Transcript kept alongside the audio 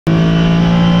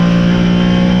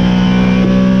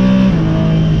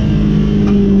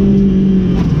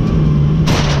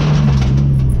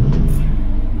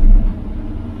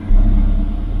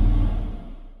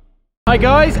Hi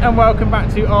guys, and welcome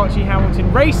back to Archie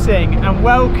Hamilton Racing, and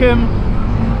welcome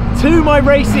to my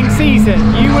racing season.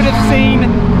 You would have seen,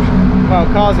 well,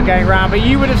 cars are going around, but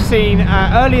you would have seen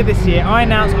earlier this year I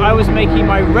announced I was making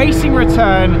my racing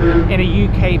return in a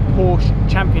UK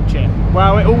Porsche Championship.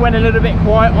 Well, it all went a little bit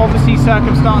quiet, obviously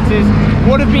circumstances,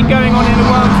 what have been going on in the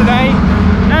world today,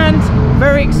 and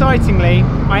very excitingly,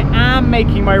 I am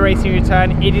making my racing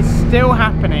return. It is still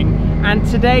happening, and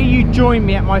today you join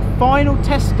me at my final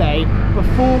test day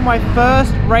before my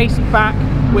first race back,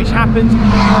 which happens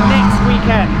next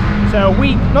weekend. So a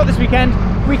week, not this weekend,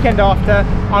 weekend after,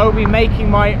 I will be making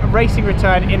my racing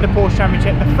return in the Porsche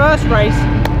Championship. The first race,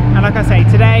 and like I say,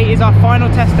 today is our final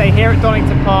test day here at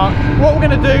Donington Park. What we're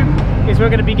going to do is we're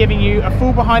going to be giving you a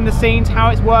full behind the scenes, how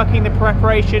it's working, the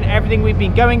preparation, everything we've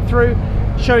been going through,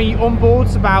 showing you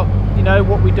onboards about, you know,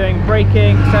 what we're doing,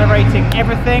 braking, accelerating,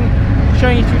 everything,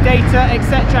 showing you through data,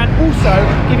 etc., and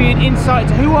also giving you an insight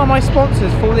to who are my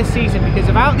sponsors for this season, because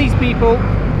without these people,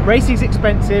 racing's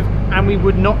expensive and we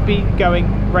would not be going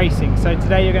racing. So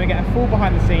today you're going to get a full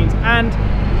behind the scenes, and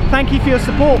thank you for your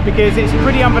support, because it's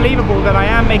pretty unbelievable that I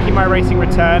am making my racing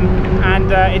return,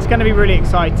 and it's going to be really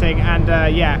exciting. And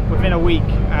yeah, within a week,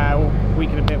 week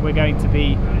and a bit, we're going to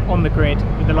be on the grid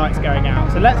with the lights going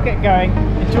out. So let's get going,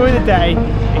 enjoy the day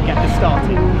and get this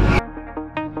started.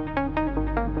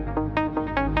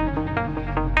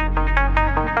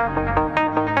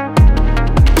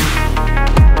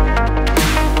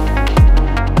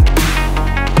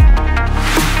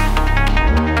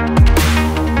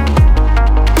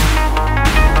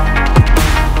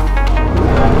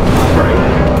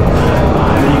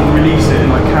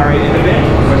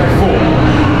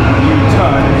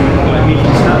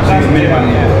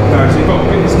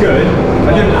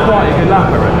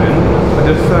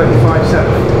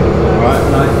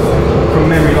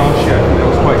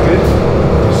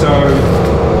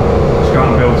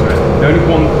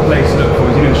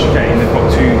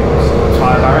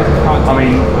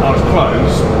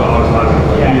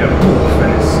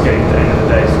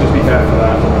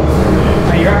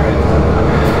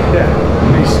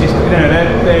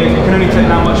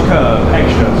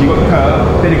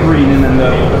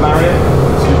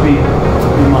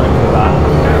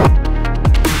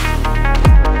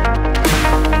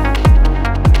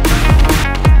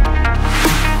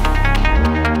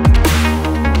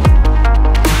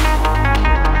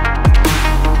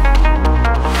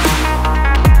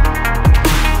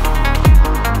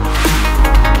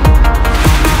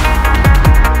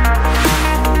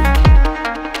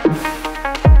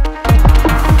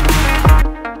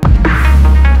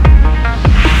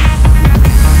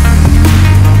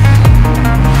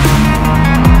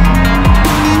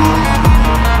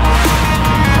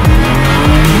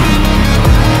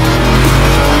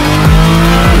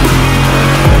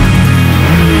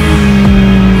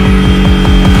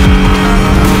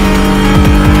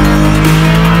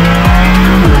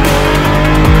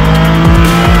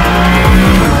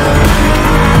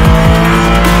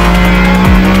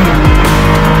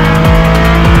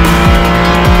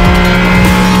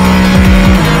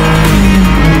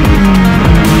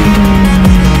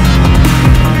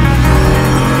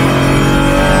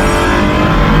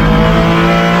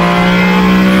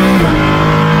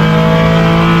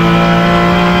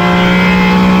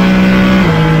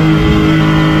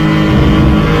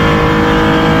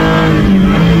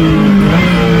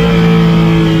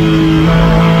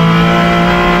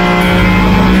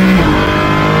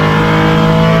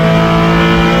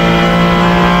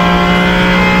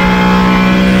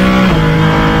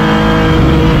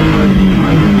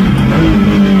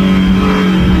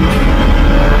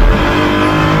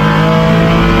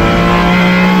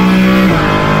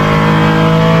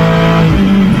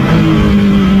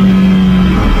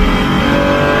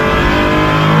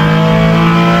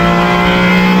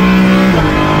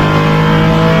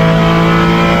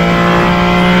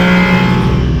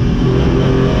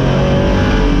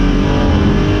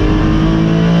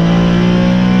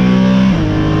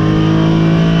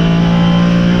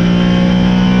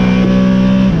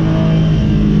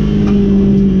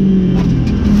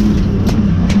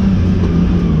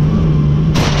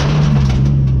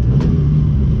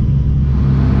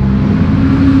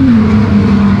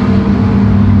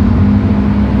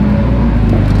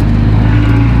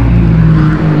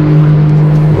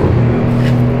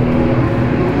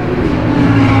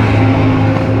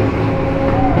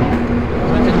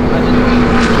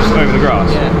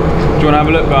 have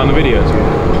a look on the video as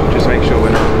well? Just make sure we're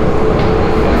not.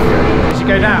 As you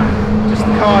go down, just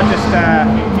the car just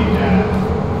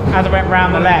as I went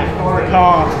round the left, the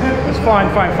car was fine,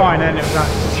 and it was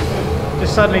like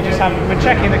just suddenly we're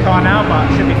checking the car now, but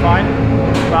it should be fine.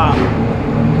 but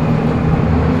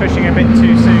pushing a bit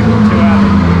too soon, too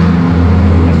early.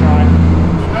 That's right.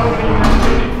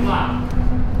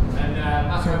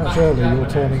 So much earlier you're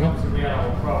turning in.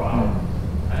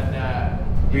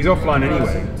 He's offline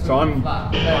anyway, so I'm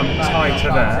tight to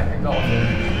there,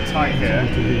 tight here,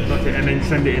 got it, and then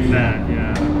send it in there.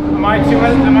 Yeah. Am I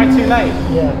too late?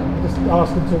 Yeah, just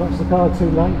ask them to watch the car too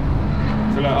late.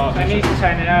 So like, I need to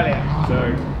turn in earlier.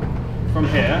 So from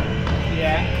here,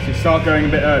 Yeah. so you start going a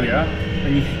bit earlier,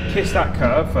 and you kiss that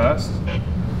curve first.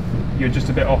 You're just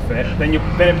a bit off it. Then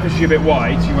it pushes you a bit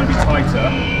wide, so you want to be tighter.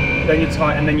 Then you're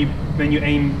tight, and then you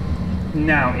aim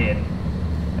now in,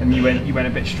 and you went a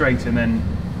bit straight, and then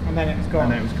it was gone.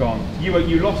 And then it was gone.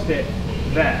 You lost it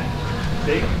there.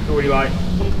 See? So we like.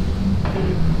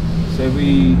 So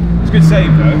it's a good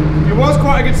save though. It was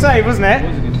quite a good save, wasn't it? It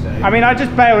was a good save. I mean, I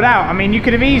just bailed out. I mean, you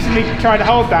could have easily tried to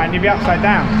hold that and you'd be upside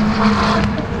down.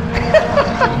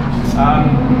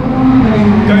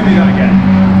 Don't do that again.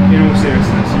 In all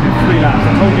seriousness, you did 3 laps.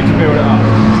 I told you to build it up.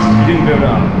 You didn't build it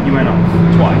up. You went off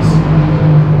twice.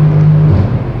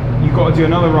 You've got to do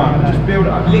another run. Just build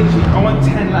it up. Literally, I want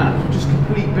 10 laps. Just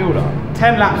complete build up.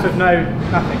 10 laps of nothing.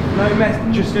 No mess.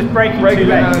 Just breaking break too it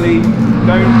late. early.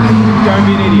 Don't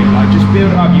be an idiot. Like just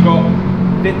build it up. You got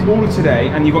all of today,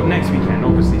 and you got next weekend,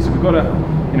 obviously. So we've got to,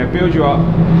 build you up.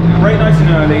 Brake nice and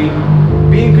early.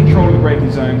 Be in control of the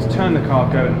braking zones. Turn the car,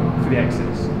 go for the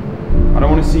exits. I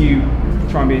don't want to see you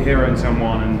try and be a hero in turn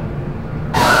 1 and.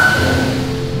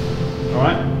 All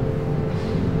right.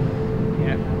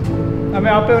 I mean,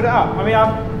 I'll build it up. I mean,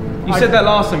 You said that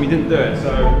last time you didn't do it, so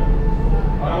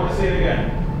I don't want to see it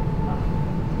again.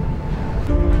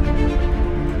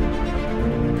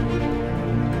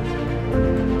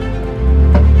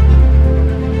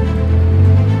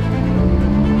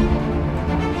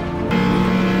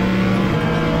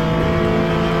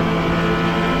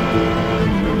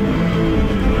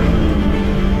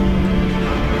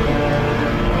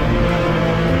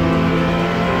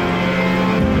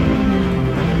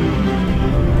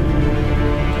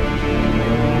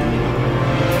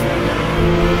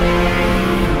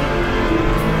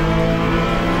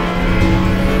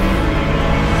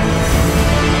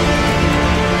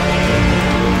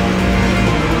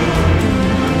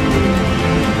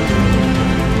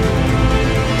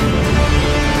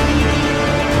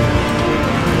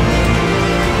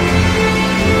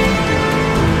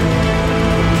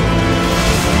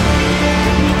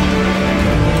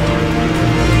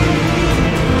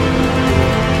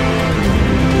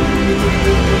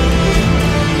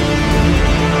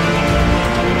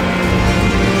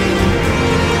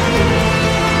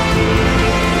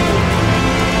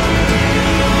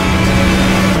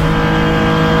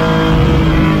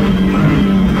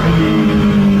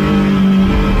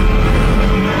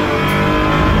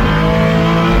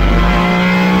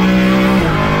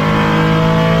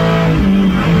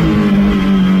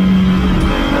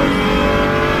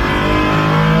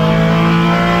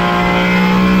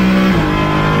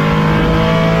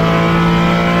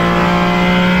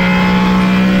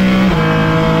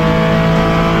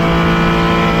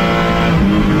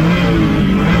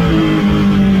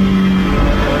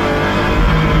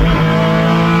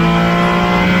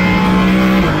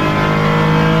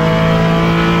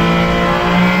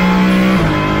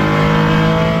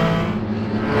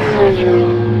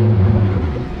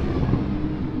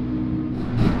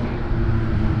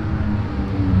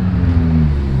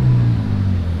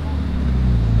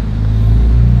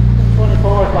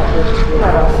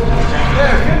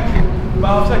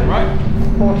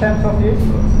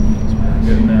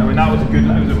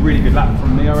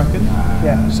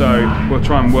 So we'll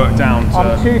try and work down to...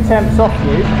 I'm 2 tenths off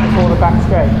you before the back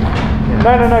straight.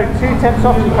 Yeah. No, 2 tenths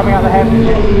off you coming out the hairpin.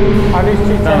 I lose 2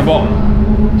 tenths. Down the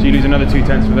bottom. So you lose another 2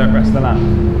 tenths for the rest of the lap.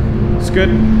 It's good.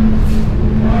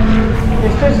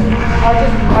 It's just,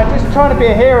 I just trying to be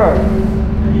a hero.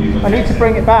 I need to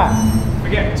bring it back.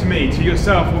 Forget to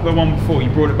yourself, the one before, you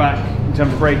brought it back in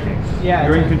terms of braking. Yeah.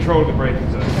 You're in control of the braking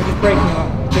zone.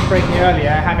 I'm just braking earlier,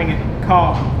 having a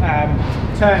car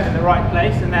turned in the right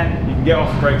place, and then you can get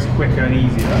off the brakes quicker and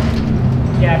easier.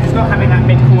 Yeah, just not having that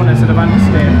mid-corner sort of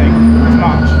understeer thing as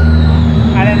much.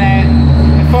 And then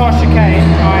the far chicane,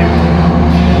 I'm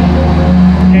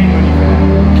gaining on you through there.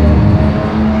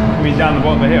 You mean down the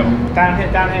bottom of the hill? Down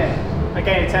here. I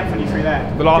gained a tenth on you through there.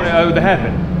 The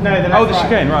hairpin? No, the left, oh, the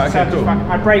chicane, right, okay, cool.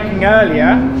 I'm braking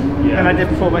earlier than I did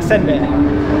before, but send it.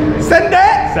 Send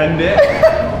it! Send it!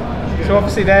 So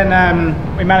obviously then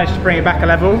we managed to bring it back a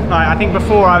level. Like, I think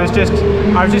before I was just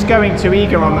going too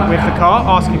eager with the car,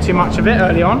 asking too much of it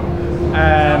early on,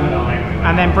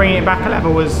 and then bringing it back a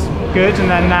level was good. And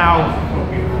then now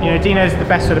you know, Dino's the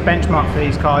best sort of benchmark for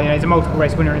these cars. You know, he's a multiple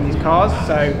race winner in these cars,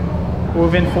 so we're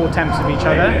within 4 tenths of each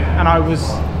other, and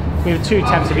we were 2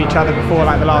 tenths of each other before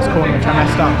like the last corner, which I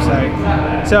messed up. So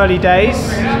it's early days,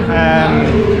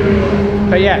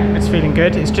 but yeah, it's feeling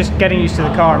good. It's just getting used to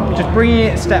the car and just bringing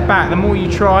it a step back. The more you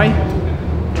try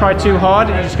too hard,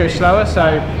 it just goes slower.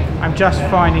 So I'm just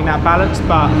finding that balance,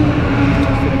 but it's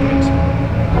feeling good.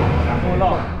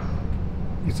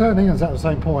 You're turning in at the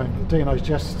same point. Dino's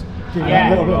just giving a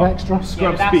little bit of extra.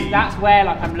 That's where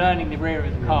like I'm learning the rear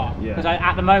of the car, because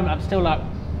at the moment I'm still like, do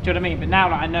you know what I mean? But now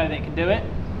like I know they can do it,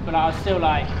 but I was still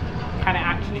like, can it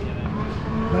actually do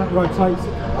it? That rotates it.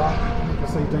 You can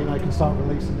see Dino can start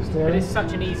releasing the steering. But it's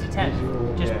such an easy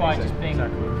 10, just by just being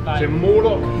like. So more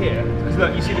lock here, because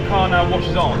look, you see the car now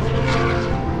washes on,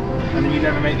 and then you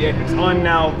never make the apex. I'm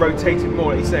now rotating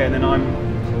more, like you say, and then I'm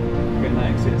getting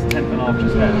that exit. It's 10th and a half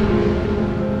just there.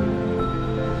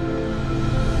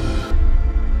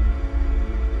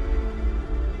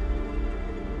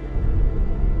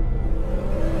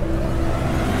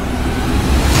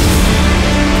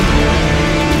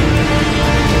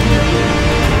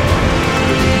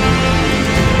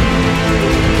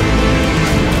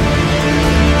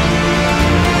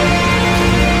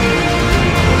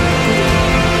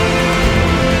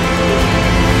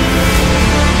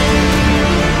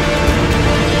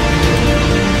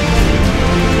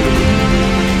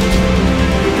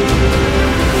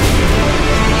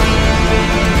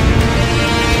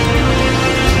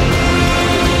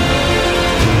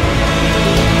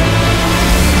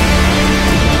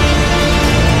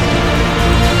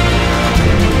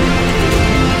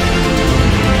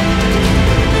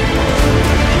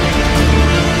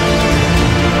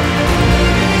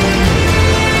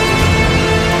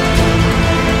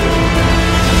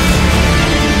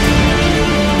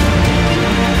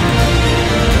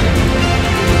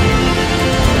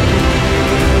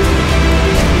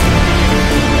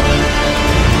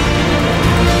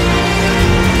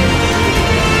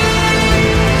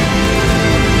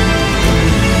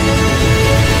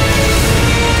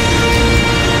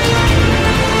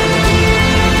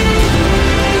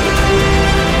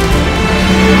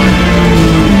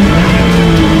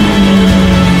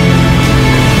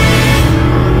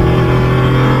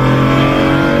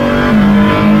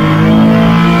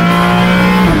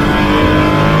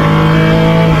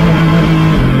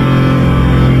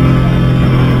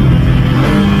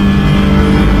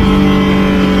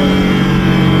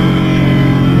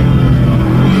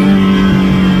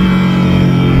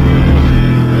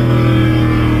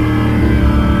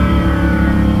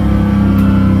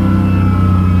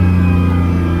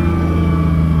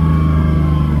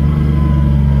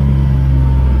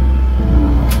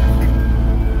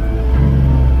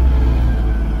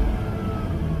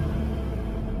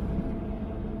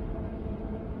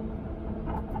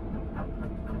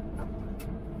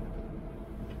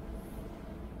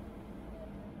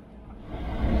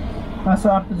 That's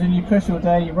what happens when you push all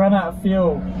day, you run out of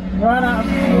fuel. You run out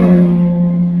of fuel!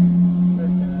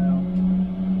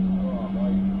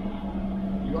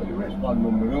 You got your wristband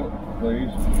number up,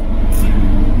 please?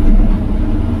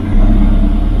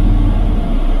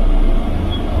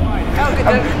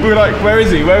 We were like, where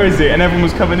is he? Where is he? And everyone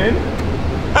was coming in.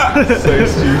 So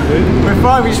stupid. We're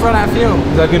fine, we just run out of fuel.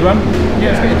 Is that a good run?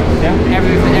 Yeah, it's good. Yeah.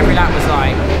 Every lap was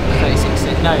like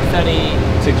 36, no,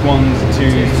 30. 6 1s,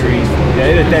 2s, 3s.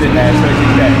 Yeah, they're dead in there, so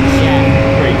it's dead.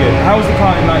 Yeah. Pretty good. How's the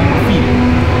car in like feet?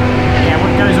 Yeah,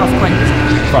 it goes off quick.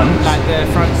 Front? Like the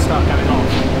fronts start going off.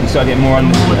 You start getting more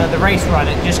under. The race run,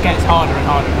 it just gets harder and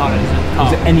harder and harder.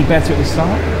 Was it any better at the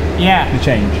start? Yeah. The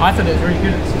change? I thought it was really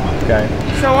good at the start. Okay.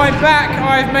 So I'm back,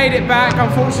 I've made it back.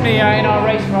 Unfortunately in our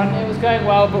race run, it was going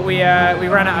well, but we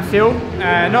ran out of fuel.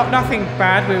 Nothing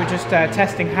bad, we were just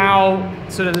testing how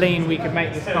sort of lean we could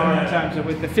make this car in terms of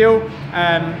with the fuel.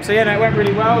 So yeah, no, it went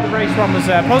really well. The race run was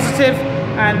positive,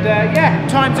 and yeah,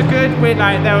 times are good. We're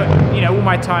like, there were, you know, all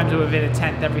my times are within a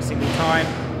tenth every single time.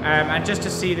 And just to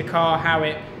see the car, how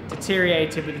it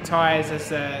deteriorated with the tyres as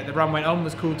the run went on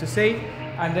was cool to see.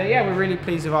 And yeah, we're really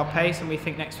pleased with our pace, and we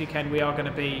think next weekend we are going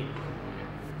to be,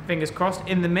 fingers crossed,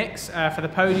 in the mix for the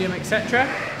podium, etc.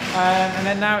 And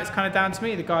then now it's kind of down to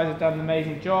me. The guys have done an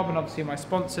amazing job, and obviously my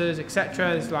sponsors,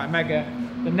 etc. It's like mega.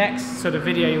 The next sort of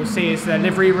video you'll see is the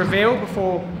livery reveal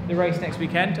before the race next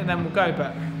weekend, and then we'll go.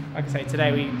 But like I say,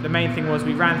 today the main thing was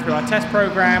we ran through our test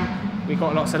program, we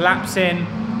got lots of laps in,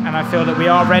 and I feel that we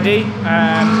are ready,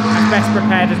 as best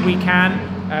prepared as we can.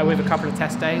 With a couple of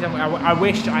test days. I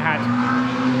wish I had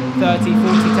 30, 40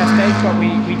 test days, but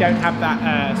we don't have that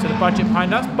sort of budget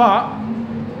behind us. But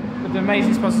with the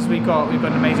amazing sponsors we've got an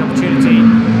amazing opportunity.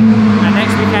 And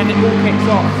next weekend it all kicks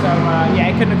off. So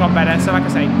yeah, it couldn't have gone better. So like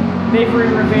I say,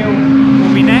 livery reveal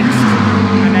will be next,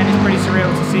 and then it's pretty surreal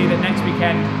to see that next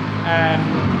weekend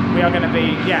we are going to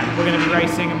be, we're going to be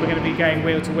racing, and we're going to be going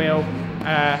wheel to wheel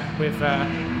with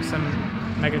some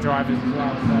mega drivers as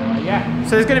well. So yeah,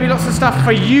 so there's going to be lots of stuff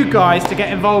for you guys to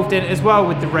get involved in as well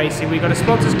with the racing. We've got a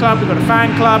sponsors club, we've got a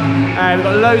fan club, we've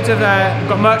got loads of we've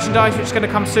got merchandise which is going to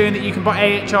come soon that you can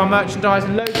buy, AHR merchandise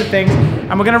and loads of things.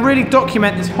 And we're going to really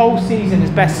document this whole season as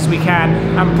best as we can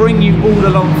and bring you all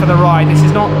along for the ride. This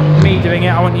is not me doing it.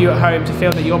 I want you at home to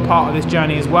feel that you're part of this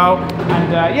journey as well.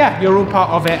 And yeah, you're all part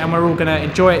of it, and we're all going to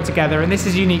enjoy it together. And this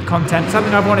is unique content,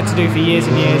 something I've wanted to do for years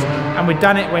and years. And we've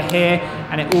done it, we're here,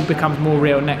 and it all becomes more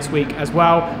real next week as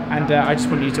well. And I just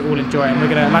want you to all enjoy it. And we're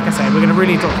going to, like I say, we're going to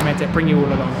really document it, bring you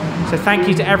all along. So thank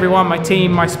you to everyone, my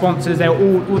team, my sponsors. They're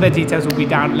all their details will be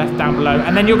left down below.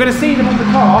 And then you're going to see them on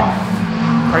the car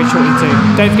very shortly too.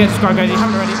 Don't forget to subscribe, guys, if you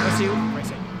haven't already.